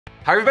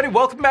Hi everybody,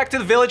 welcome back to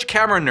the Village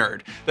Camera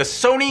Nerd. The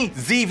Sony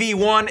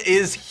ZV-1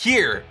 is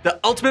here, the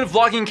ultimate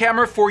vlogging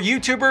camera for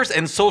YouTubers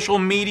and social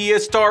media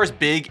stars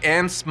big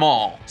and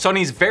small.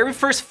 Sony's very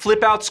first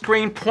flip-out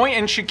screen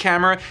point-and-shoot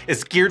camera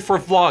is geared for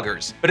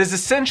vloggers, but is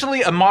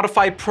essentially a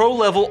modified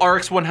pro-level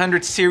RX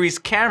 100 series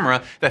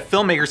camera that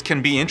filmmakers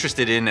can be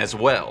interested in as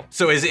well.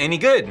 So is it any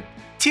good?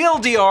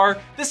 TLDR,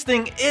 this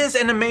thing is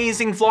an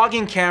amazing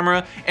vlogging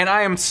camera, and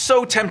I am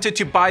so tempted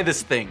to buy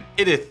this thing.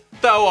 It is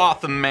so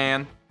awesome,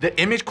 man. The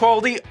image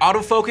quality,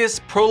 autofocus,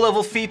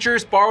 pro-level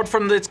features borrowed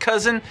from its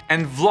cousin,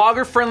 and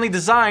vlogger-friendly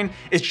design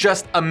is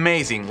just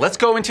amazing. Let's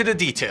go into the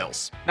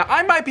details. Now,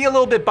 I might be a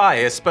little bit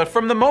biased, but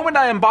from the moment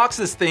I unboxed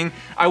this thing,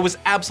 I was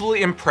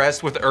absolutely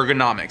impressed with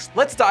ergonomics.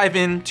 Let's dive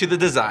into the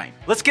design.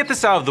 Let's get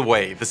this out of the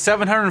way. The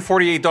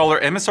 $748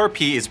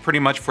 MSRP is pretty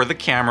much for the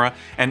camera,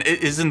 and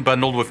it isn't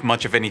bundled with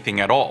much of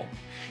anything at all.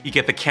 You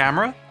get the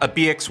camera, a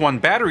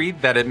BX1 battery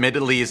that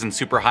admittedly isn't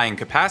super high in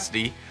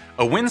capacity,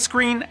 a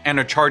windscreen, and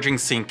a charging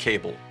sync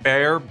cable.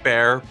 Bare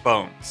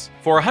bones.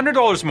 For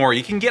 $100 more,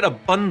 you can get a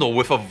bundle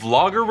with a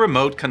vlogger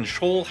remote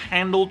control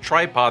handle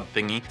tripod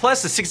thingy,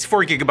 plus a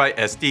 64GB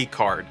SD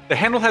card. The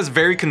handle has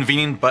very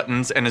convenient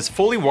buttons and is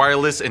fully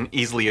wireless and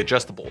easily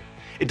adjustable.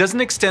 It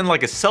doesn't extend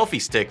like a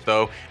selfie stick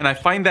though, and I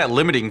find that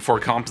limiting for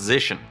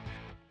composition.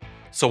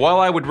 So while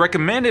I would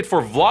recommend it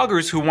for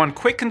vloggers who want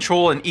quick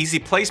control and easy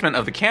placement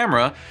of the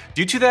camera,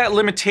 due to that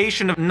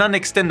limitation of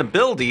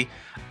non-extendability,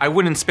 I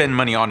wouldn't spend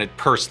money on it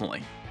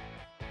personally.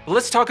 But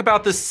let's talk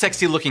about this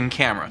sexy looking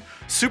camera.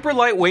 Super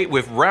lightweight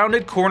with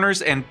rounded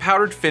corners and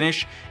powdered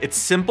finish, it's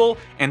simple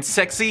and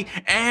sexy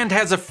and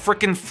has a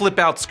frickin' flip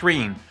out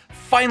screen.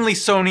 Finally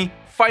Sony,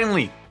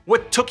 finally,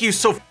 what took you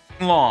so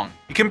long?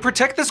 You can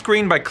protect the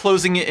screen by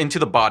closing it into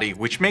the body,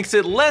 which makes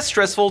it less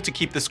stressful to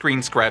keep the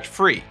screen scratch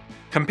free.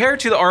 Compared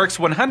to the RX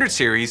 100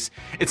 series,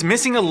 it's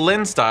missing a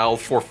lens dial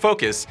for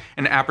focus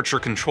and aperture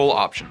control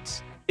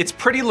options. It's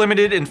pretty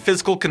limited in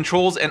physical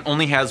controls and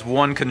only has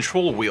one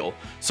control wheel,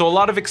 so a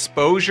lot of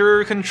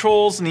exposure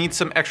controls need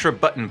some extra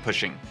button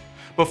pushing.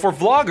 But for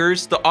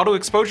vloggers, the auto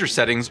exposure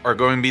settings are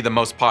going to be the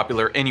most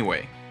popular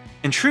anyway.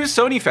 In true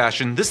Sony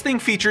fashion, this thing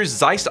features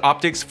Zeiss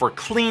optics for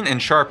clean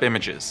and sharp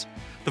images.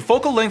 The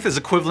focal length is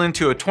equivalent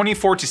to a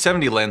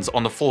 24-70 lens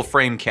on the full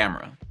frame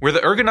camera. Where the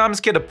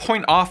ergonomics get a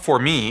point off for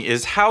me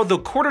is how the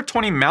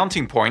Q20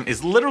 mounting point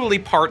is literally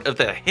part of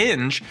the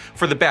hinge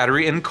for the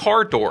battery and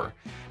card door,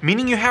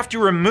 meaning you have to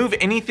remove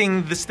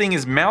anything this thing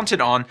is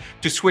mounted on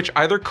to switch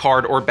either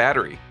card or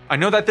battery. I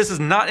know that this is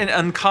not an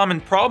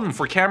uncommon problem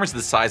for cameras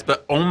this size,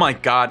 but oh my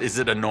god is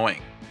it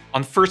annoying.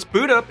 On first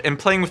boot up and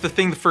playing with the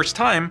thing the first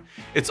time,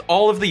 it's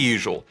all of the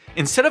usual.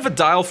 Instead of a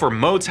dial for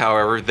modes,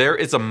 however, there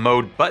is a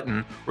mode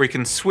button where you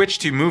can switch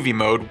to movie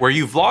mode where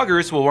you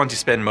vloggers will want to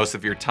spend most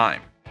of your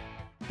time.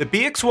 The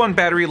BX1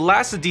 battery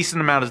lasts a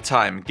decent amount of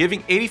time,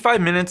 giving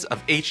 85 minutes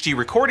of HD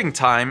recording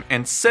time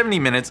and 70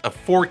 minutes of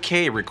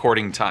 4K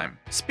recording time.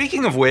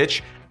 Speaking of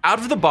which, out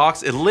of the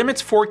box it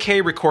limits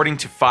 4K recording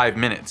to 5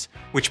 minutes,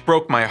 which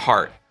broke my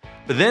heart.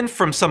 But then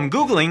from some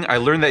googling, I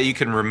learned that you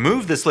can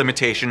remove this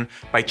limitation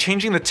by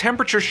changing the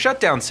temperature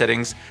shutdown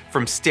settings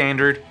from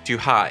standard to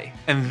high.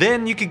 And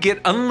then you could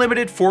get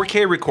unlimited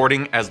 4K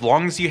recording as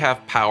long as you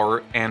have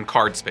power and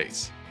card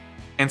space.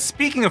 And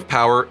speaking of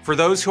power, for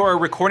those who are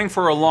recording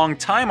for a long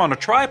time on a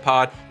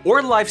tripod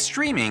or live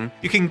streaming,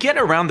 you can get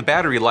around the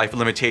battery life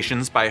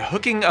limitations by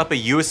hooking up a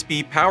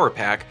USB power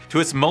pack to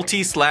its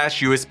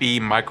multi/USB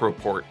micro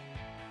port.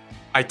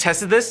 I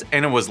tested this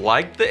and it was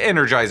like the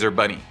Energizer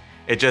Bunny.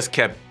 It just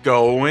kept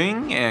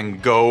going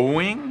and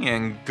going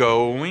and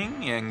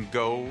going and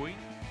going.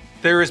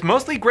 There is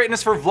mostly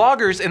greatness for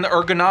vloggers in the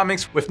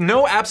ergonomics with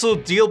no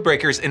absolute deal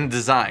breakers in the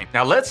design.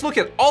 Now let's look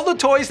at all the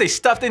toys they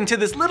stuffed into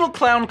this little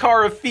clown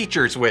car of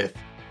features with.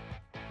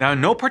 Now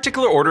in no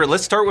particular order,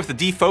 let's start with the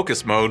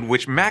defocus mode,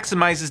 which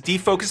maximizes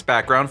defocus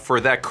background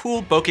for that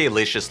cool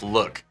bokeh-licious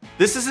look.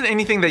 This isn't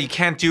anything that you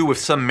can't do with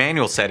some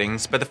manual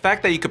settings, but the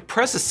fact that you could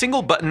press a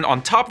single button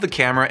on top of the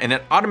camera and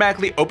it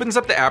automatically opens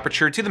up the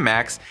aperture to the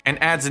max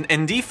and adds an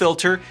ND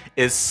filter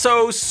is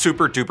so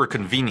super duper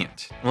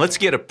convenient. Let's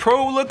get a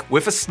pro look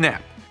with a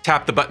snap.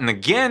 Tap the button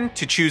again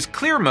to choose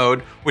clear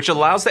mode, which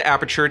allows the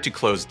aperture to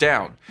close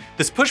down.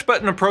 This push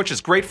button approach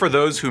is great for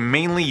those who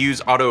mainly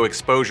use auto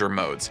exposure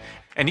modes.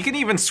 And you can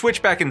even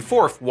switch back and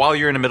forth while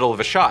you're in the middle of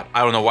a shot.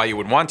 I don't know why you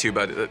would want to,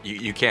 but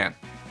you can.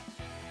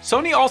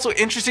 Sony also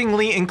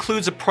interestingly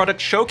includes a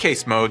product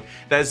showcase mode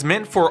that is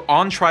meant for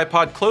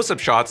on-tripod close-up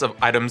shots of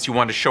items you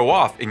want to show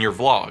off in your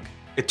vlog.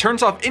 It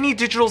turns off any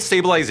digital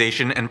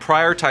stabilization and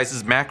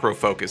prioritizes macro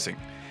focusing.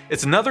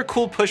 It's another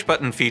cool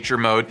push-button feature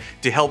mode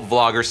to help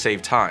vloggers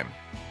save time.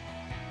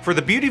 For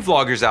the beauty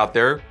vloggers out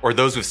there, or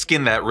those with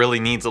skin that really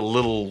needs a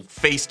little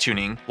face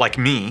tuning, like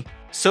me,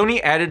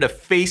 Sony added a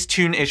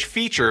Facetune-ish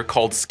feature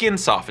called skin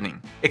softening.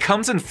 It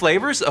comes in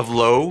flavors of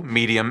low,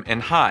 medium,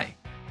 and high.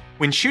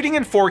 When shooting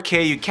in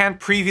 4K, you can't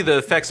preview the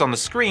effects on the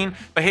screen,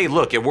 but hey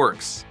look, it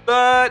works.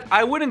 But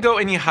I wouldn't go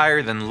any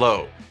higher than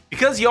low,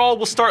 because y'all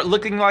will start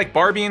looking like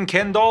Barbie and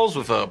Ken dolls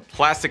with a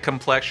plastic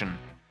complexion.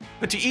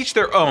 But to each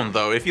their own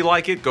though, if you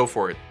like it, go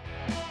for it.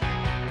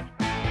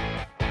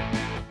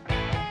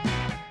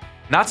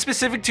 Not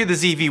specific to the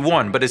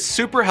ZV-1, but is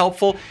super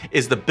helpful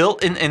is the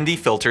built-in ND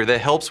filter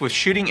that helps with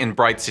shooting in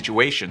bright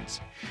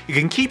situations. You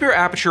can keep your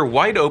aperture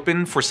wide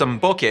open for some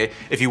bokeh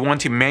if you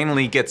want to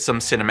manually get some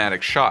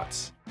cinematic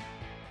shots.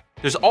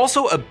 There's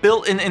also a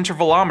built-in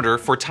intervalometer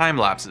for time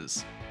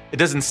lapses. It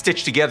doesn't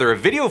stitch together a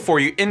video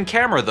for you in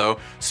camera though,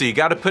 so you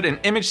gotta put an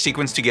image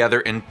sequence together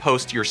and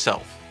post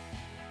yourself.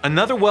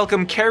 Another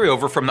welcome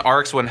carryover from the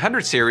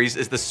RX100 series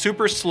is the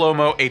Super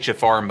Slo-Mo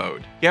HFR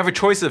mode. You have a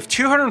choice of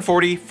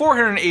 240,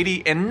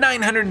 480, and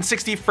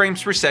 960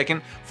 frames per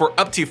second for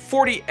up to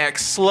 40x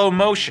slow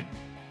motion.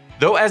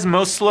 Though as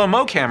most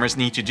slow-mo cameras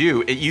need to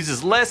do, it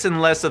uses less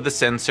and less of the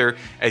sensor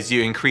as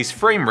you increase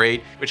frame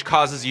rate, which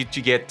causes you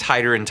to get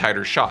tighter and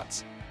tighter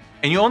shots.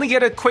 And you only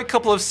get a quick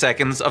couple of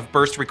seconds of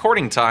burst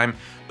recording time,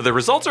 but the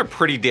results are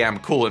pretty damn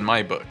cool in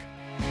my book.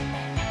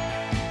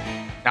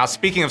 Now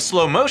speaking of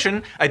slow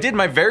motion, I did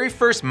my very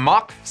first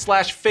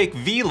mock/fake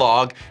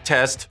vlog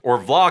test or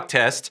vlog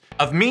test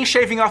of me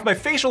shaving off my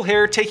facial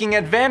hair taking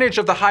advantage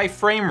of the high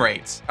frame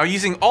rates. Now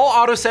using all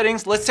auto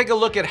settings, let's take a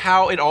look at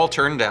how it all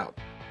turned out.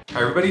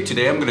 Hi everybody,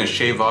 today I'm going to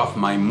shave off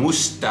my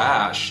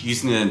mustache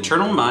using an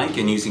internal mic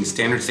and using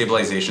standard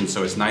stabilization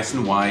so it's nice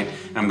and wide,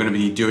 and I'm going to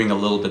be doing a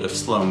little bit of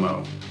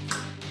slow-mo.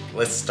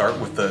 Let's start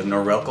with the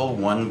Norelco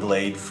one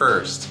blade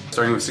first.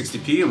 Starting with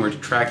 60p and we're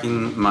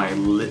tracking my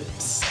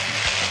lips.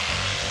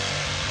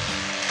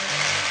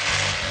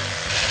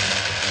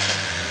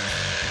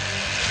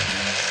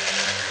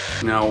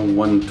 Now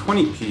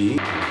 120p.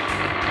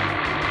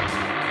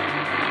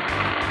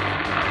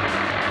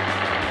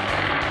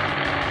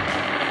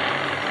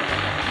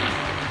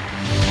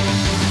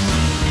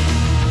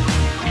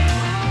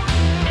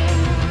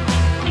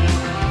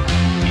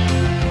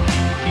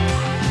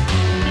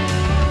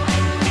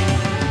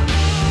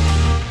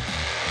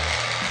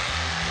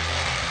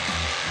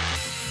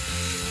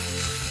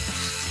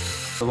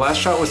 The last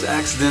shot was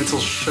accidental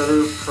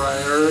shutter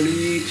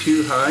priority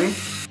too high.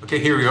 Okay,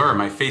 here we are.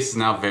 My face is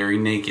now very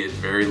naked,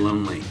 very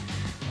lonely.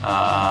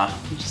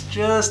 Which is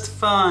just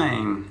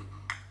fine.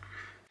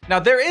 Now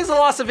there is a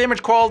loss of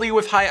image quality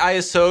with high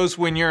ISOs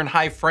when you're in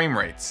high frame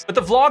rates, but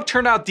the vlog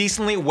turned out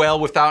decently well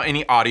without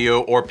any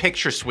audio or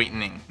picture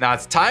sweetening. Now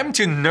it's time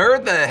to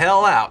nerd the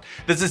hell out.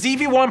 Does the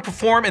ZV-1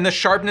 perform in the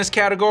sharpness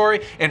category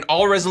in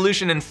all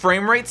resolution and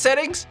frame rate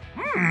settings?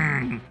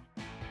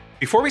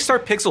 Before we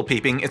start pixel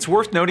peeping, it's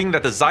worth noting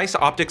that the Zeiss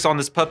optics on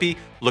this puppy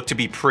look to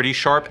be pretty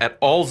sharp at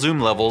all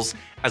zoom levels,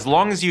 as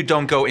long as you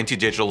don't go into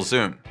digital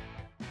zoom.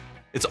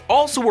 It's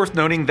also worth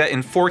noting that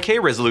in 4K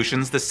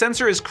resolutions, the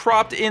sensor is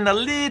cropped in a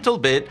little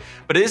bit,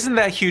 but it isn't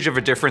that huge of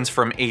a difference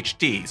from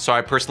HD, so I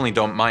personally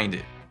don't mind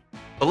it.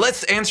 But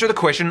let's answer the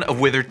question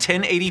of whether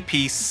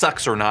 1080p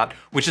sucks or not,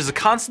 which is a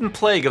constant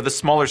plague of the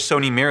smaller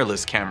Sony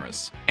mirrorless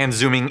cameras. And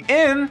zooming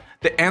in,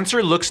 the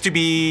answer looks to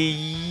be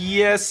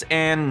yes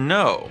and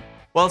no.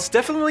 While it's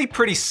definitely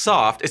pretty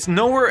soft, it's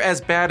nowhere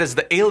as bad as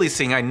the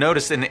aliasing I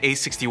noticed in the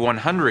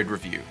A6100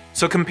 review.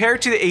 So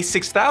compared to the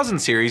A6000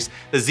 series,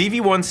 the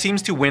ZV-1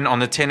 seems to win on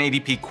the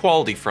 1080p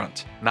quality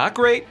front. Not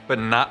great, but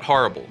not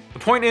horrible. The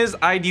point is,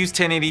 I'd use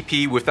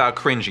 1080p without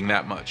cringing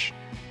that much.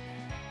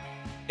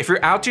 If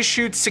you're out to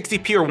shoot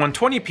 60p or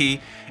 120p,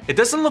 it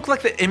doesn't look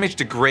like the image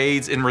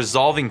degrades in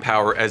resolving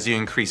power as you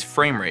increase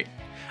frame rate.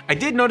 I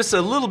did notice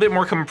a little bit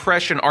more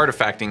compression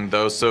artifacting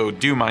though, so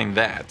do mind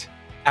that.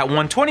 At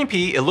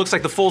 120p, it looks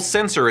like the full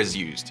sensor is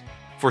used,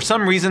 for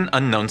some reason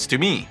unknowns to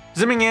me.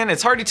 Zooming in,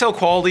 it's hard to tell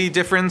quality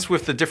difference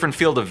with the different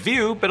field of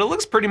view, but it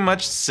looks pretty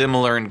much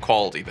similar in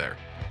quality there.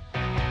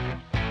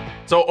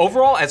 So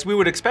overall, as we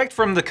would expect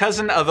from the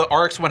cousin of the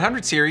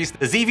RX100 series,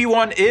 the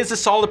ZV-1 is a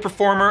solid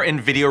performer in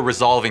video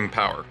resolving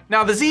power.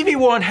 Now the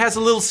ZV-1 has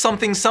a little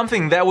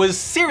something that was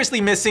seriously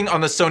missing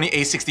on the Sony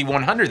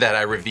a6100 that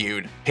I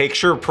reviewed: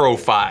 picture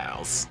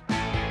profiles.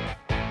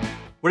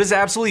 What is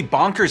absolutely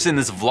bonkers in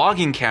this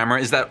vlogging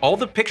camera is that all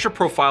the picture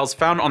profiles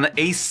found on the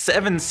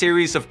A7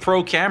 series of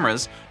Pro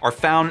cameras are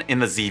found in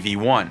the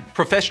ZV-1.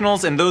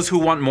 Professionals and those who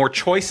want more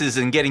choices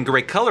in getting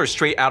great color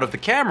straight out of the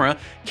camera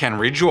can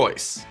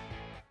rejoice.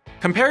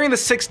 Comparing the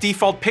 6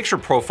 default picture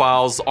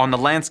profiles on the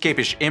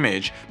landscape-ish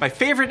image, my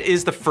favorite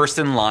is the first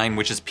in line,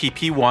 which is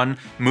PP1,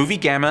 Movie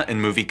Gamma, and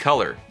Movie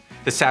Color.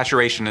 The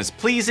saturation is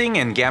pleasing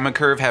and gamma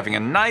curve having a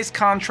nice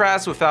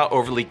contrast without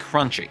overly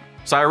crunching.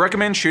 So I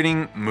recommend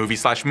shooting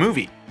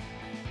movie/movie.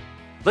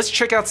 Let's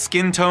check out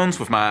skin tones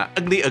with my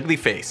ugly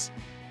face.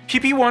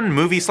 PP1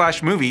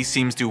 movie/movie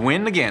seems to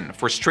win again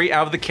for straight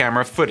out of the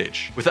camera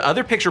footage, with the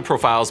other picture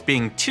profiles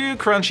being too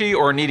crunchy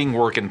or needing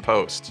work in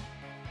post.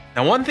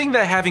 Now one thing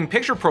that having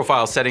picture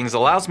profile settings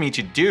allows me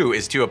to do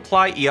is to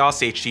apply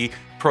EOS HD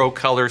Pro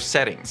Color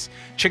settings.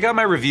 Check out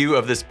my review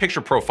of this picture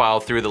profile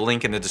through the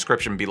link in the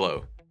description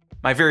below.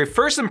 My very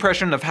first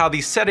impression of how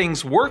these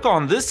settings work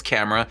on this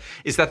camera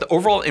is that the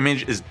overall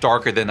image is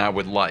darker than I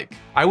would like.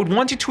 I would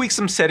want to tweak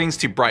some settings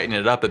to brighten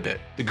it up a bit.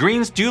 The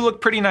greens do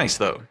look pretty nice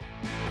though.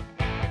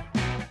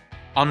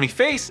 On my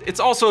face, it's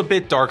also a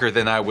bit darker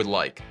than I would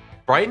like.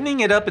 Brightening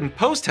it up in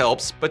post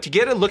helps, but to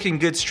get it looking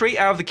good straight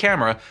out of the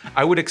camera,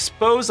 I would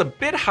expose a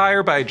bit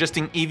higher by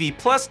adjusting EV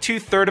plus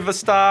 2/3 of a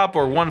stop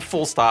or 1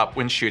 full stop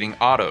when shooting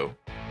auto.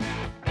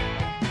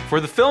 For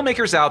the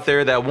filmmakers out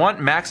there that want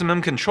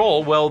maximum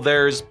control, well,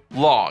 there's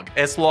Log,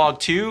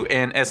 S-Log2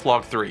 and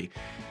S-Log3.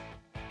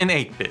 An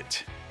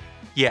 8-bit.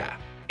 Yeah,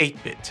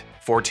 8-bit,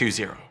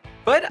 420.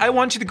 But I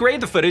want you to grade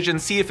the footage and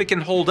see if it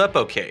can hold up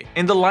okay.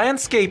 In the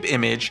landscape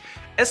image,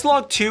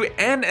 S-Log2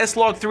 and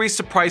S-Log3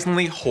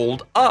 surprisingly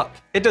hold up.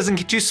 It doesn't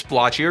get too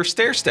splotchy or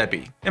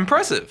stair-steppy.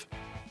 Impressive.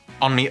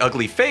 On the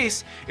ugly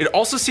face, it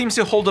also seems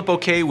to hold up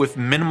okay with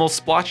minimal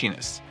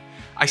splotchiness.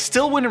 I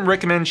still wouldn't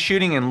recommend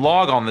shooting in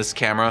log on this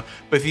camera,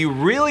 but if you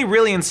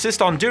really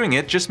insist on doing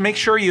it, just make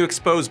sure you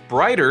expose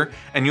brighter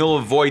and you'll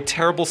avoid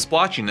terrible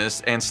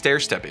splotchiness and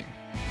stair-stepping.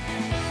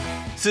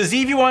 So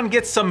ZV-1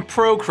 gets some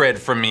pro cred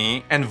from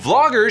me, and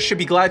vloggers should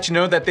be glad to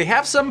know that they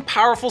have some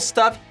powerful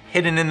stuff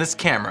hidden in this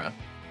camera.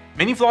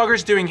 Many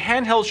vloggers doing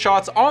handheld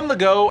shots on the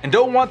go and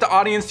don't want the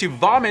audience to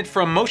vomit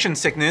from motion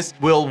sickness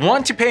will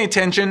want to pay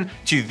attention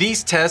to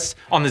these tests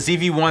on the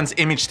ZV-1's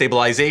image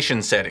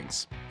stabilization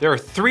settings. There are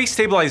 3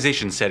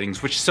 stabilization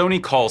settings which Sony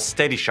calls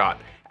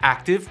steadyshot: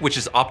 active, which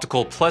is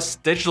optical plus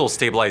digital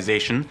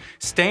stabilization,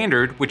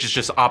 standard, which is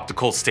just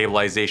optical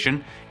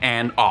stabilization,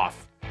 and off.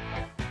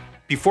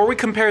 Before we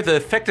compare the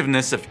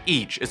effectiveness of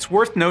each, it's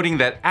worth noting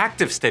that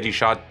active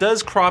steadyshot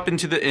does crop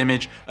into the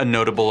image a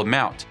notable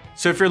amount.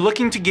 So if you're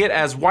looking to get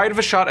as wide of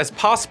a shot as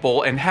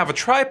possible and have a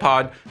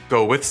tripod,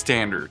 go with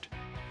standard.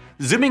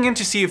 Zooming in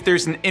to see if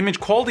there's an image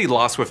quality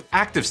loss with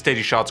active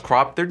steadyshots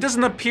crop, there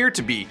doesn't appear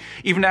to be,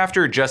 even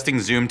after adjusting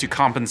zoom to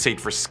compensate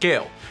for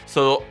scale.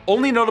 So the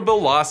only notable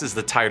loss is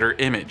the tighter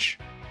image.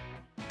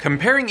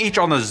 Comparing each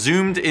on a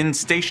zoomed in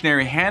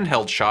stationary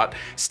handheld shot,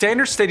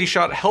 standard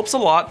steadyshot helps a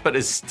lot but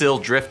is still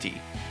drifty.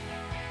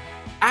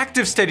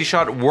 Active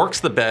steadyshot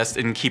works the best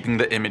in keeping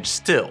the image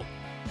still.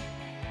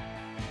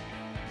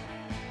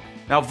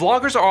 Now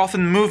vloggers are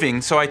often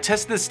moving, so I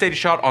tested the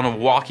steadyshot on a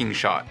walking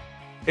shot.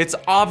 It's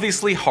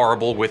obviously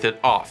horrible with it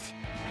off.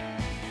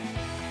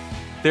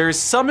 There is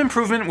some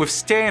improvement with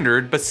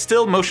standard, but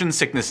still motion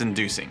sickness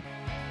inducing.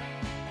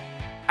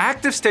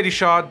 Active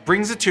steadyshot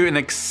brings it to an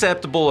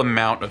acceptable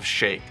amount of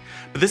shake,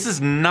 but this is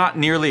not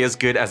nearly as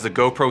good as the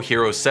GoPro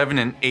Hero 7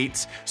 and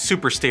 8's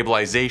super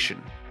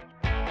stabilization.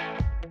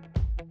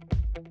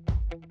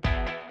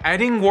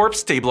 Adding warp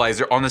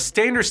stabilizer on a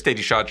standard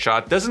steadyshot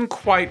shot doesn't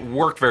quite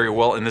work very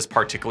well in this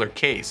particular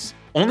case.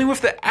 Only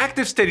with the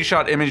active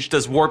steadyshot image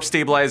does warp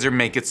stabilizer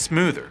make it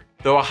smoother,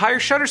 though a higher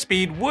shutter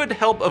speed would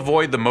help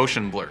avoid the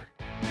motion blur.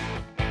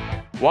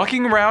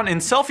 Walking around in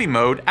selfie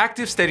mode,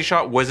 active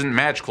steadyshot wasn't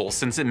magical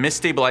since it missed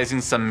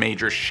stabilizing some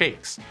major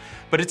shakes,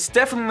 but it's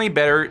definitely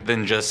better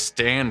than just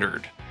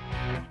standard.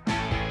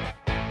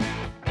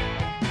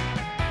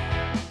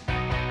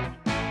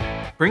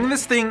 Bringing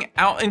this thing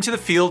out into the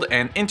field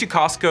and into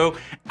Costco,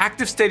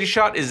 active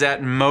steadyshot is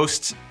at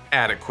most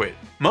adequate.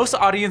 Most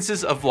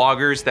audiences of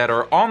vloggers that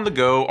are on the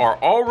go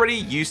are already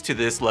used to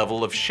this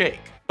level of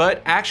shake.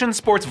 But action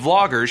sports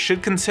vloggers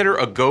should consider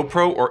a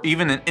GoPro or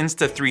even an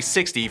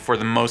Insta360 for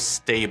the most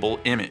stable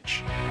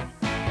image.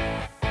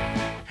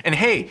 And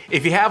hey,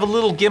 if you have a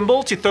little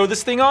gimbal to throw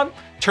this thing on,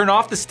 turn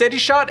off the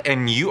steadyshot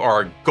and you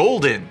are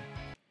golden.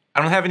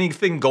 I don't have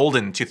anything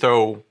golden to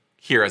throw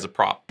here as a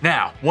prop.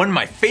 Now, one of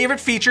my favorite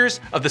features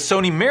of the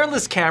Sony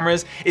mirrorless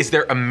cameras is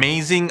their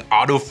amazing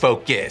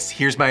autofocus.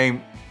 Here's my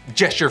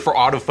gesture for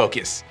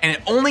autofocus. And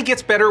it only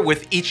gets better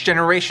with each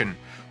generation.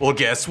 Well,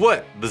 guess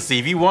what? The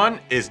ZV-1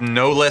 is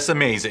no less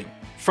amazing.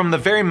 From the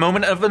very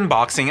moment of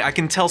unboxing, I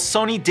can tell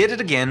Sony did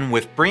it again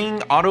with bringing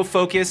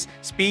autofocus,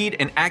 speed,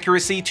 and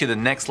accuracy to the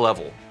next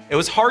level. It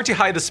was hard to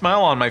hide the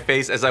smile on my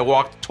face as I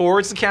walked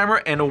towards the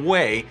camera and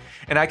away,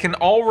 and I can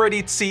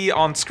already see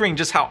on screen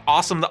just how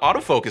awesome the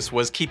autofocus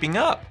was keeping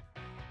up.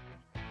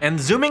 And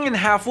zooming in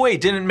halfway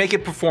didn't make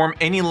it perform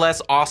any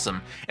less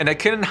awesome, and I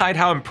couldn't hide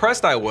how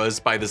impressed I was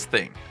by this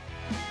thing.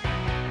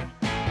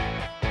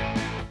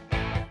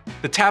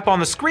 The tap on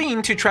the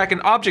screen to track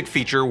an object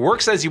feature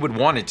works as you would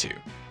want it to.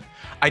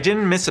 I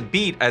didn't miss a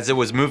beat as it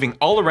was moving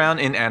all around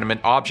inanimate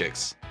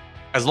objects.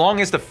 As long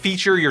as the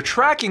feature you're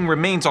tracking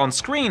remains on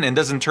screen and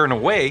doesn't turn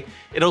away,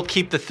 it'll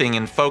keep the thing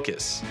in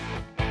focus.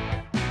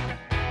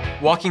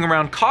 Walking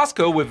around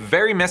Costco with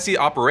very messy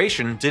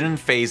operation didn't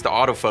phase the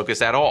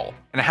autofocus at all,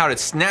 and how to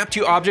snap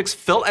to objects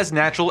felt as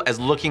natural as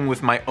looking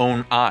with my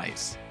own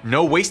eyes.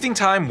 No wasting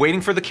time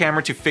waiting for the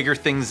camera to figure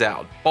things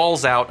out.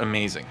 Balls out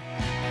amazing.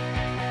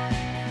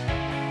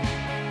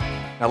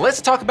 Now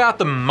let's talk about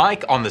the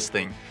mic on this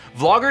thing.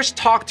 Vloggers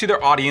talk to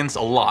their audience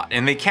a lot,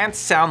 and they can't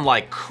sound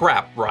like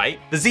crap, right?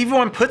 The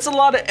ZV-1 puts a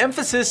lot of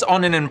emphasis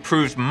on an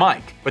improved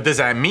mic, but does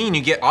that mean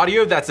you get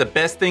audio that's the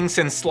best thing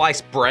since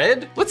sliced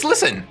bread? Let's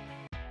listen.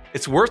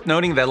 It's worth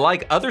noting that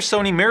like other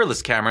Sony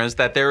mirrorless cameras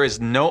that there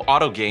is no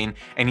auto gain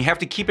and you have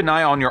to keep an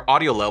eye on your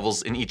audio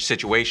levels in each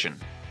situation.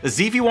 The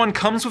ZV-1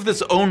 comes with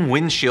its own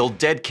windshield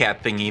dead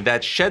cat thingy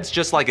that sheds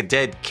just like a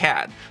dead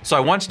cat, so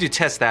I wanted to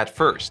test that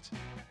first.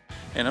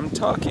 And I'm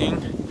talking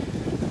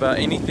about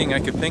anything I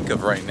could think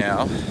of right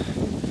now.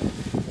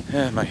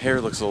 Yeah, my hair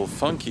looks a little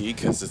funky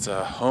because it's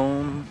a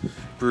home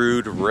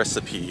brewed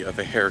recipe of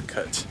a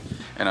haircut.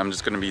 And I'm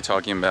just going to be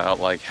talking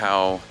about like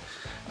how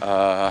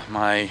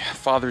my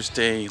Father's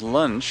Day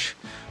lunch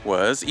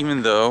was,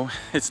 even though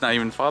it's not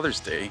even Father's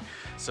Day.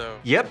 So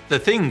yep, the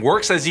thing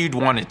works as you'd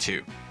want it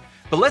to.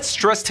 But let's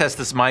stress test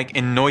this mic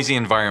in noisy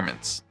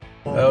environments.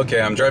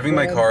 okay, I'm driving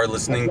my car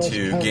listening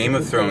to Game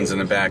of Thrones in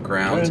the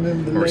background.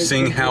 We're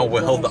seeing how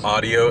well the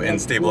audio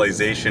and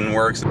stabilization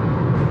works.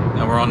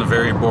 Now we're on a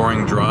very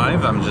boring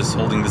drive. I'm just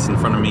holding this in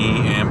front of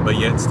me, but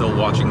yet still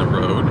watching the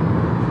road.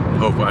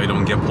 Hope I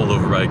don't get pulled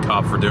over by a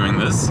cop for doing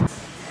this.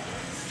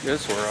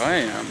 Guess where I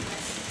am.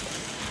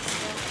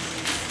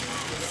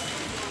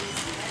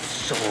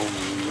 So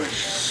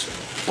much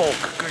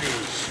bulk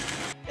goodies.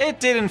 It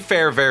didn't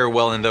fare very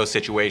well in those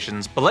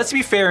situations, but let's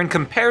be fair and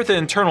compare the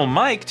internal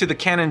mic to the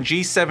Canon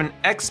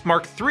G7X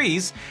Mark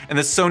IIIs and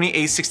the Sony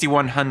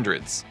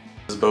A6100s.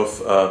 This is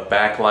both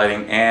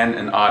backlighting and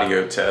an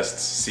audio test to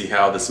see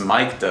how this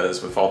mic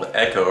does with all the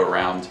echo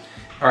around.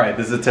 Alright,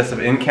 this is a test of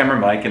in-camera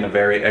mic in a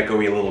very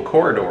echoey little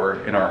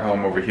corridor in our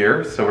home over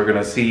here. So we're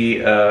gonna see,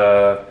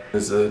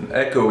 this is an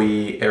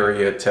echoey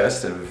area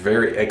test and a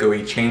very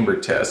echoey chamber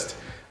test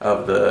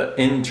of the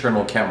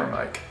internal camera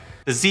mic.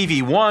 The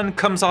ZV-1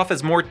 comes off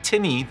as more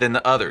tinny than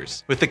the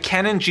others, with the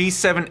Canon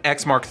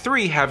G7X Mark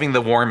III having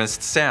the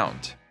warmest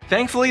sound.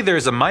 Thankfully,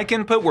 there's a mic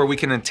input where we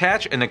can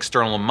attach an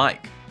external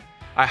mic.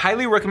 I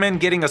highly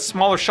recommend getting a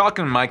smaller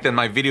shotgun mic than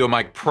my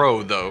VideoMic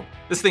Pro though.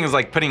 This thing is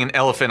like putting an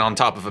elephant on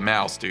top of a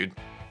mouse, dude.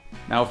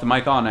 Now with the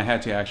mic on, I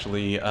had to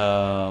actually,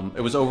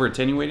 it was over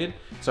attenuated,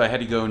 so I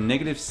had to go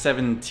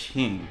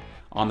 -17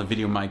 on the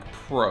VideoMic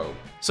Pro.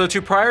 So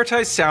to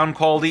prioritize sound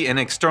quality, an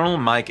external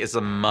mic is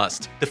a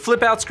must. The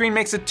flip out screen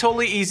makes it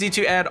totally easy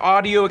to add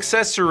audio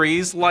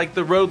accessories like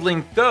the Rode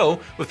Link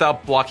Go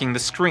without blocking the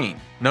screen.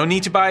 No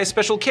need to buy a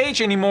special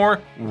cage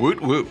anymore,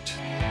 woot woot.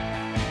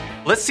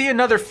 Let's see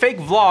another fake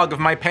vlog of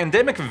my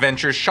pandemic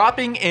adventures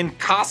shopping in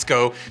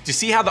Costco to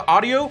see how the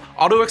audio,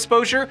 auto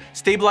exposure,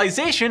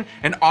 stabilization,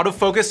 and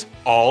autofocus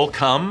all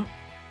come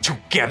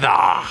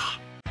together.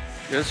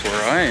 Guess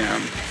where I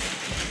am.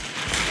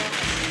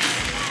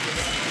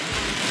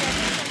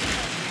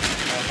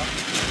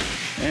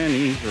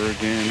 Any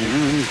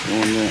organic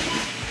going down.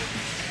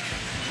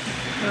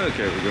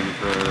 Okay, we're going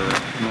for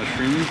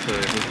mushrooms,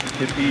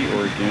 hippie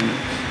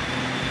organics.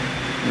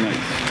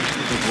 Nice.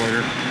 This is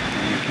wider.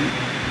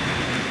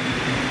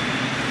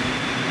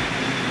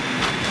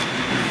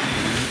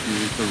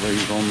 Use the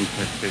lays on the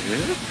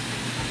head.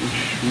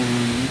 Which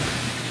one?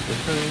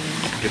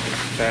 Get the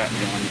fat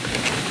one.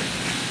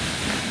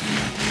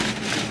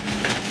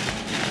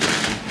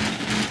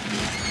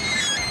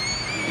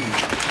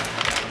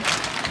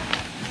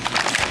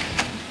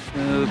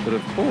 A bit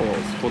of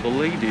pause for the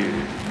lady.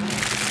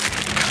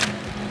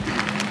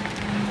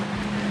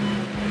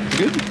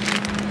 Good?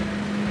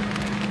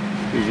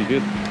 Is it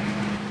good?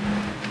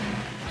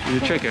 To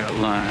the checkout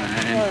line,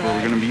 where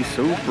we're gonna be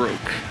so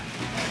broke.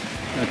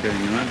 Okay,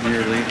 not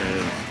nearly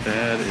as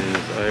bad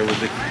as I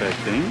was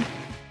expecting.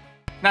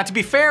 Now to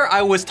be fair,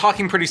 I was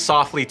talking pretty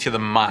softly to the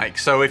mic,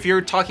 so if you're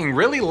talking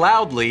really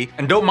loudly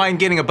and don't mind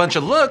getting a bunch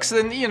of looks,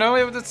 then you know,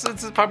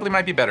 it probably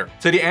might be better.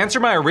 So to answer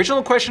my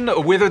original question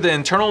of whether the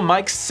internal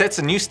mic sets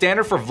a new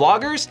standard for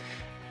vloggers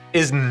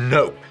is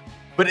nope.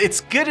 But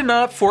it's good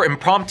enough for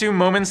impromptu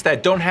moments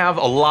that don't have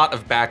a lot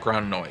of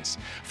background noise.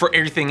 For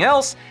everything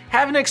else,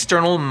 have an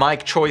external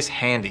mic choice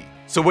handy.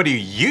 So what do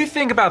you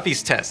think about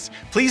these tests?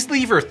 Please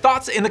leave your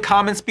thoughts in the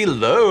comments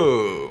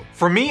below.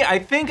 For me, I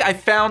think I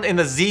found in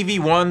the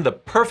ZV-1 the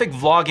perfect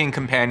vlogging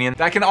companion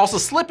that can also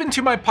slip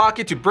into my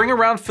pocket to bring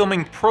around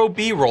filming pro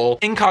B-roll,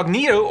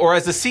 incognito, or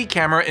as a C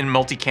camera in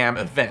multicam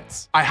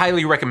events. I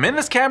highly recommend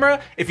this camera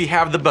if you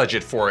have the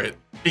budget for it,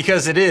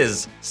 because it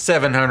is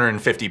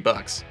 750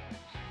 bucks.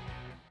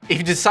 If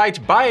you decide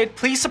to buy it,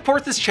 please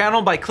support this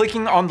channel by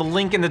clicking on the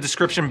link in the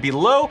description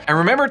below, and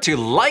remember to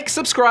like,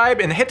 subscribe,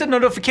 and hit the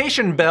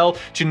notification bell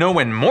to know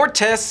when more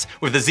tests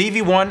with the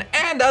ZV-1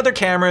 and other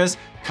cameras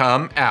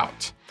come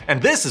out.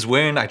 And this is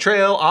when I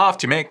trail off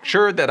to make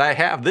sure that I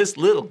have this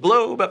little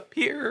globe up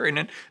here and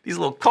then these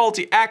little call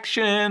to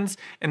actions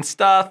and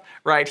stuff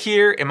right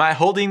here. Am I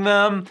holding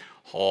them?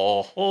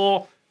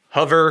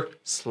 Hover,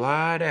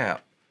 slide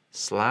out,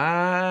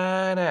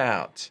 slide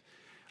out.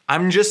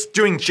 I'm just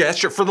doing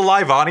gesture for the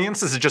live audience.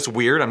 This is just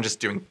weird. I'm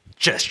just doing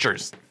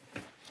gestures.